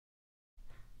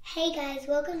Hey guys,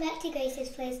 welcome back to Grace's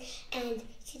Place, and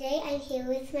today I'm here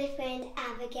with my friend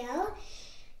Abigail,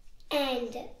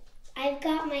 and I've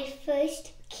got my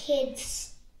first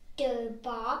Kidstir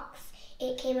box.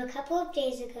 It came a couple of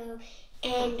days ago,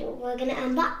 and we're gonna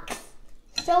unbox.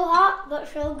 So hot, but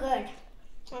so good.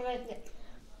 I like it.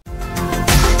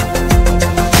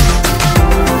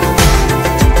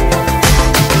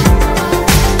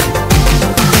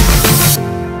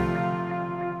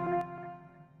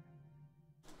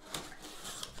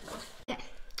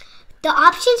 The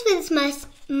options for this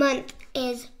month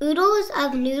is Oodles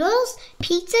of Noodles,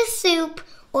 pizza soup,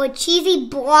 or cheesy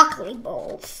broccoli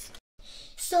bowls.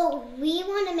 So we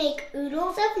want to make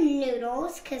Oodles of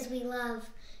Noodles because we love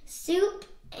soup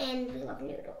and we love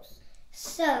noodles.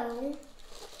 So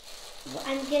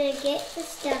I'm going to get the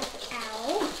stuff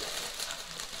out.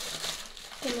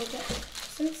 I'm going to get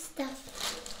some stuff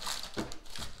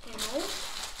out.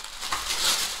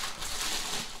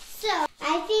 So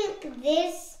I think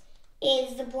this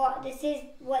is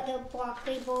what the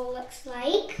broccoli bowl looks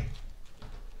like.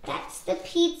 That's the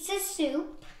pizza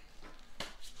soup.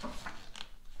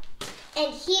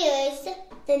 And here's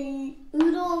the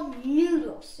Oodle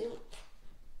noodle soup.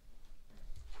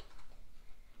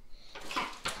 Okay.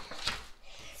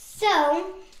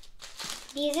 So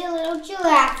these are little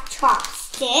giraffe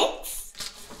chopsticks.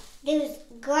 There's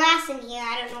glass in here,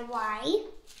 I don't know why.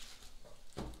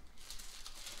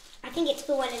 I think it's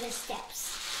for one of the steps.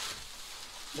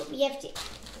 But we have to,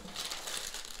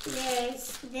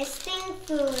 there's this thing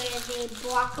for the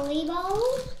broccoli bowl.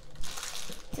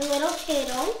 It's a little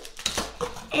turtle,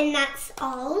 and that's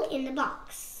all in the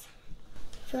box.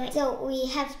 So we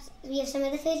have some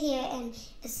of the food here and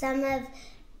some of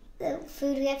the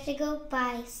food we have to go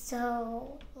buy.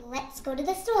 So let's go to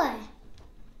the store.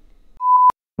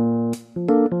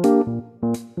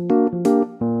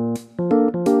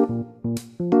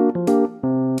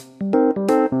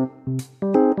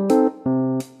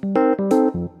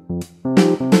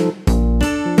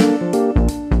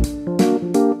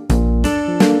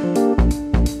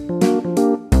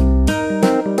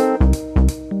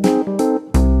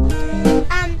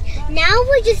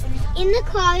 We're just in the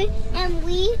car and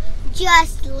we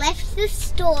just left the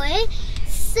store,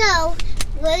 so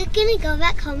we're gonna go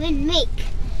back home and make.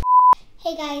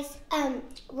 Hey guys,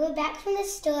 we're back from the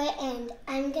store and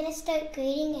I'm gonna start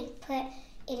grating and put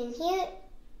it in here,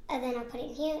 and then I'll put it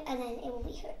in here, and then it will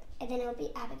be her, and then it will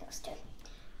be Abigail's turn.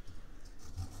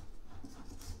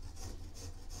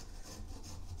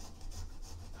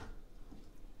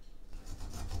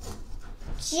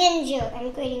 Ginger,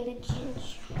 I'm grating the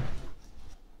ginger.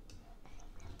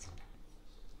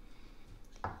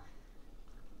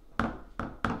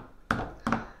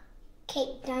 Okay,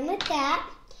 done with that.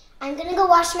 I'm gonna go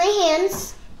wash my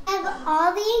hands. I have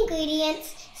all the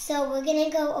ingredients, so we're gonna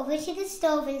go over to the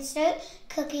stove and start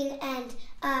cooking and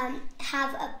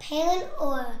have a parent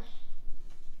or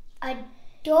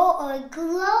adult or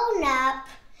grown-up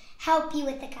help you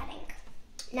with the cutting.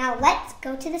 Now let's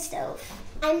go to the stove.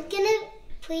 I'm gonna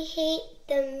preheat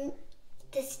the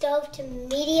stove to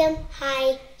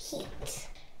medium-high heat.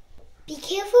 Be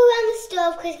careful around the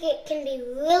stove because it can be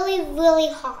really, really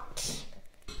hot.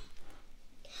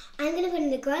 I'm going to put in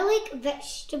the garlic,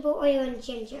 vegetable oil, and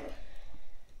ginger.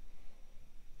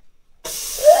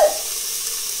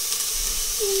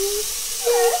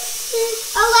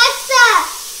 Alexa,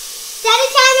 set a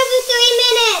timer for 3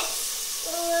 minutes.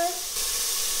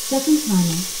 Second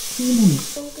timer, 3 minutes.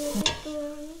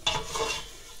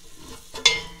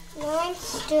 Now I'm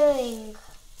stirring.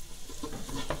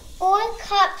 4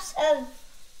 cups of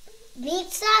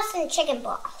meat sauce and chicken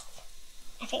broth,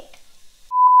 I think.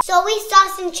 Soy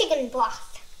sauce and chicken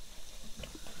broth.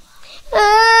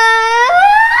 Daddy.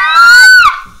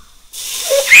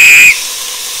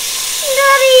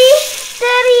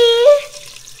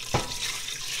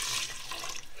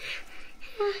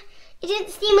 It didn't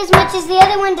steam as much as the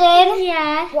other one did.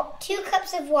 Yeah. 2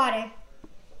 cups of water.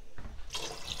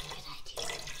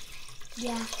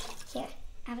 Yeah. Here,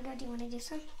 Abigail, do you want to do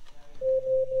some?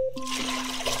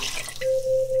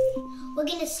 We're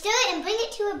going to stir it and bring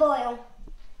it to a boil.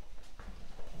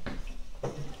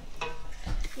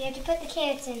 We have to put the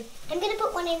carrots in. I'm going to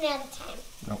put one in at a time.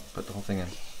 No, put the whole thing in.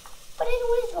 But I don't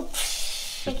want it to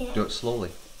go. Just do it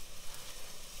slowly.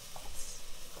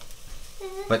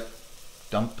 But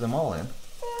dump them all in.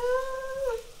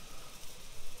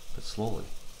 But slowly.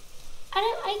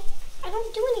 I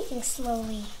don't do anything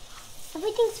slowly.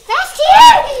 Everything's fast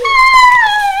here!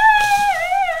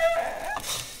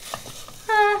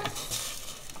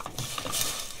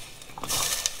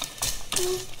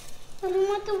 I don't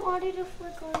want the water to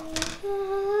flick on me.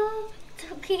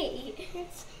 It's okay.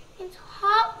 It's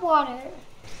hot water.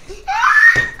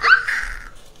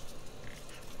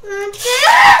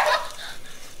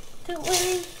 Don't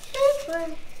worry.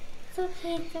 It's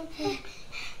okay. It's okay.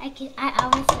 I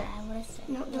will stir. I want to stir.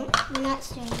 No, we're not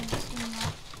stirring. We're not stirring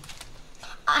that.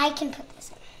 I can put this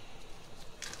in.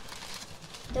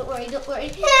 Don't worry. Don't worry.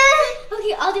 Okay,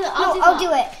 I'll do it. I'll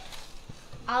do it.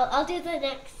 I'll do the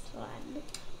next one.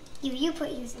 You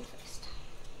put yours in first.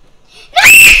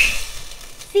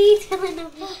 See, it's filling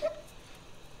up.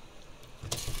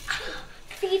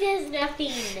 See, there's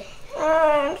nothing.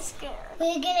 I'm scared.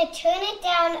 We're gonna turn it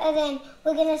down and then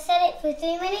we're gonna set it for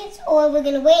 3 minutes, or we're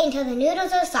gonna wait until the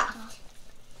noodles are soft.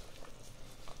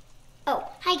 Oh,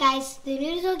 hi guys. The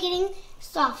noodles are getting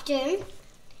softer.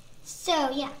 So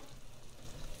yeah.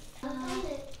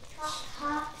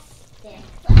 Chopstick.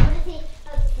 I want to see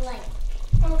how it's like.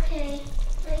 Okay.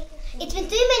 It's been 3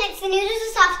 minutes. The noodles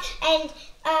are soft, and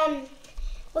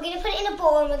we're gonna put it in a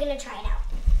bowl and we're gonna try it out.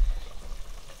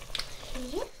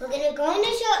 We're gonna go into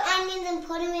short onions and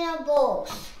put them in our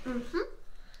bowls. Do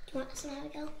you want some,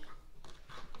 Abigail?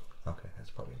 Okay,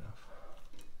 that's probably enough.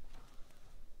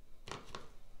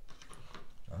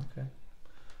 Okay.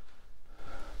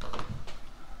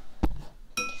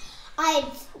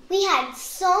 We had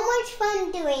so much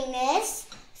fun doing this,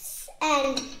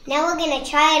 and now we're gonna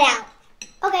try it out.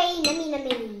 Okay,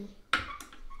 yummy.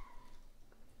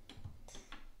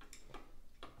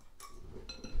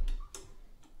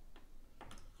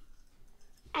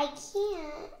 I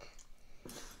can't.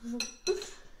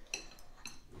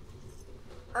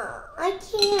 I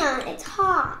can't. It's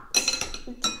hot.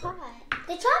 It's hot.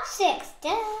 The chopsticks,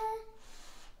 duh.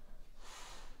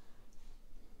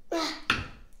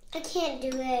 I can't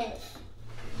do it.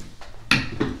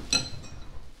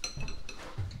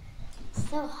 It's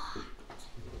so hot.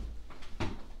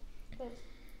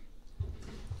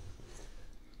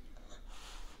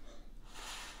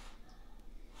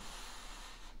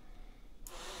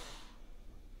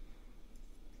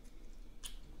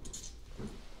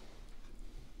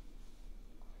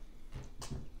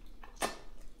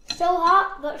 So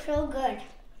hot, but so good.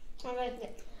 I like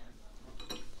it.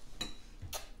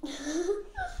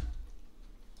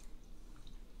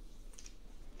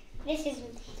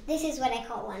 This is what I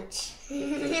call lunch.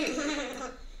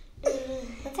 Let's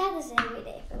have this every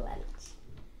day for lunch.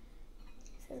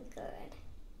 This is good.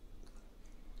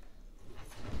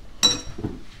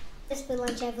 This for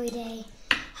lunch every day.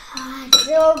 Ah, it's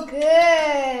so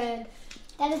good.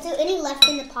 Dad, is there any left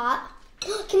in the pot?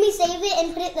 Can we save it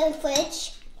and put it in the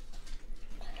fridge?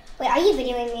 Wait, are you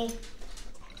videoing me?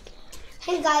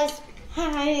 Hey guys.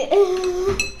 Hi.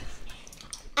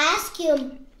 Ask your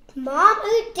mom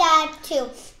or dad to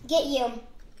get you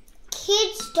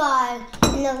Kidstir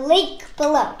in the link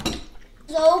below.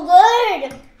 So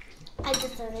good. I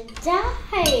just want to die.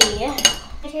 Can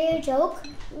I tell you a joke?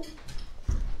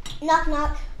 Knock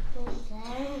knock. Who's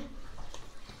there?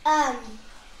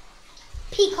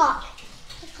 Peacock.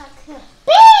 Peacock. Peacock.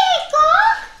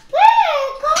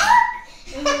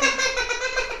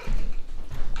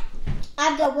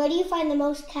 Abigail, where do you find the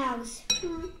most cows?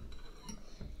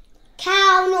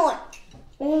 Cow North.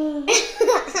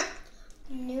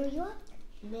 New York?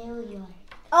 New York.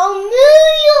 Oh, New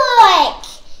York!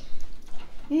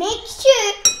 Make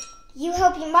sure you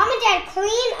help your mom and dad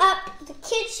clean up the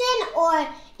kitchen or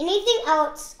anything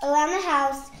else around the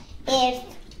house if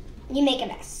you make a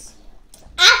mess.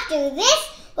 After this,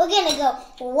 we're gonna go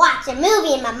watch a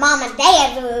movie in my mom and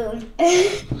dad's room.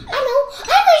 I know,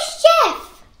 I'm a chef.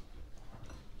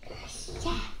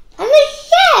 I'm a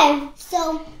chef.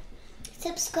 So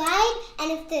subscribe,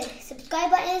 and if the subscribe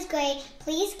button is gray,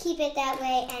 please keep it that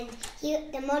way. And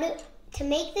to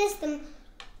make this, the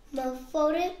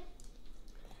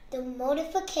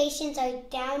notifications are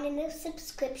down in the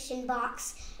subscription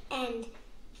box. And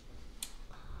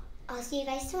I'll see you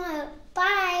guys tomorrow.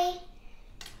 Bye.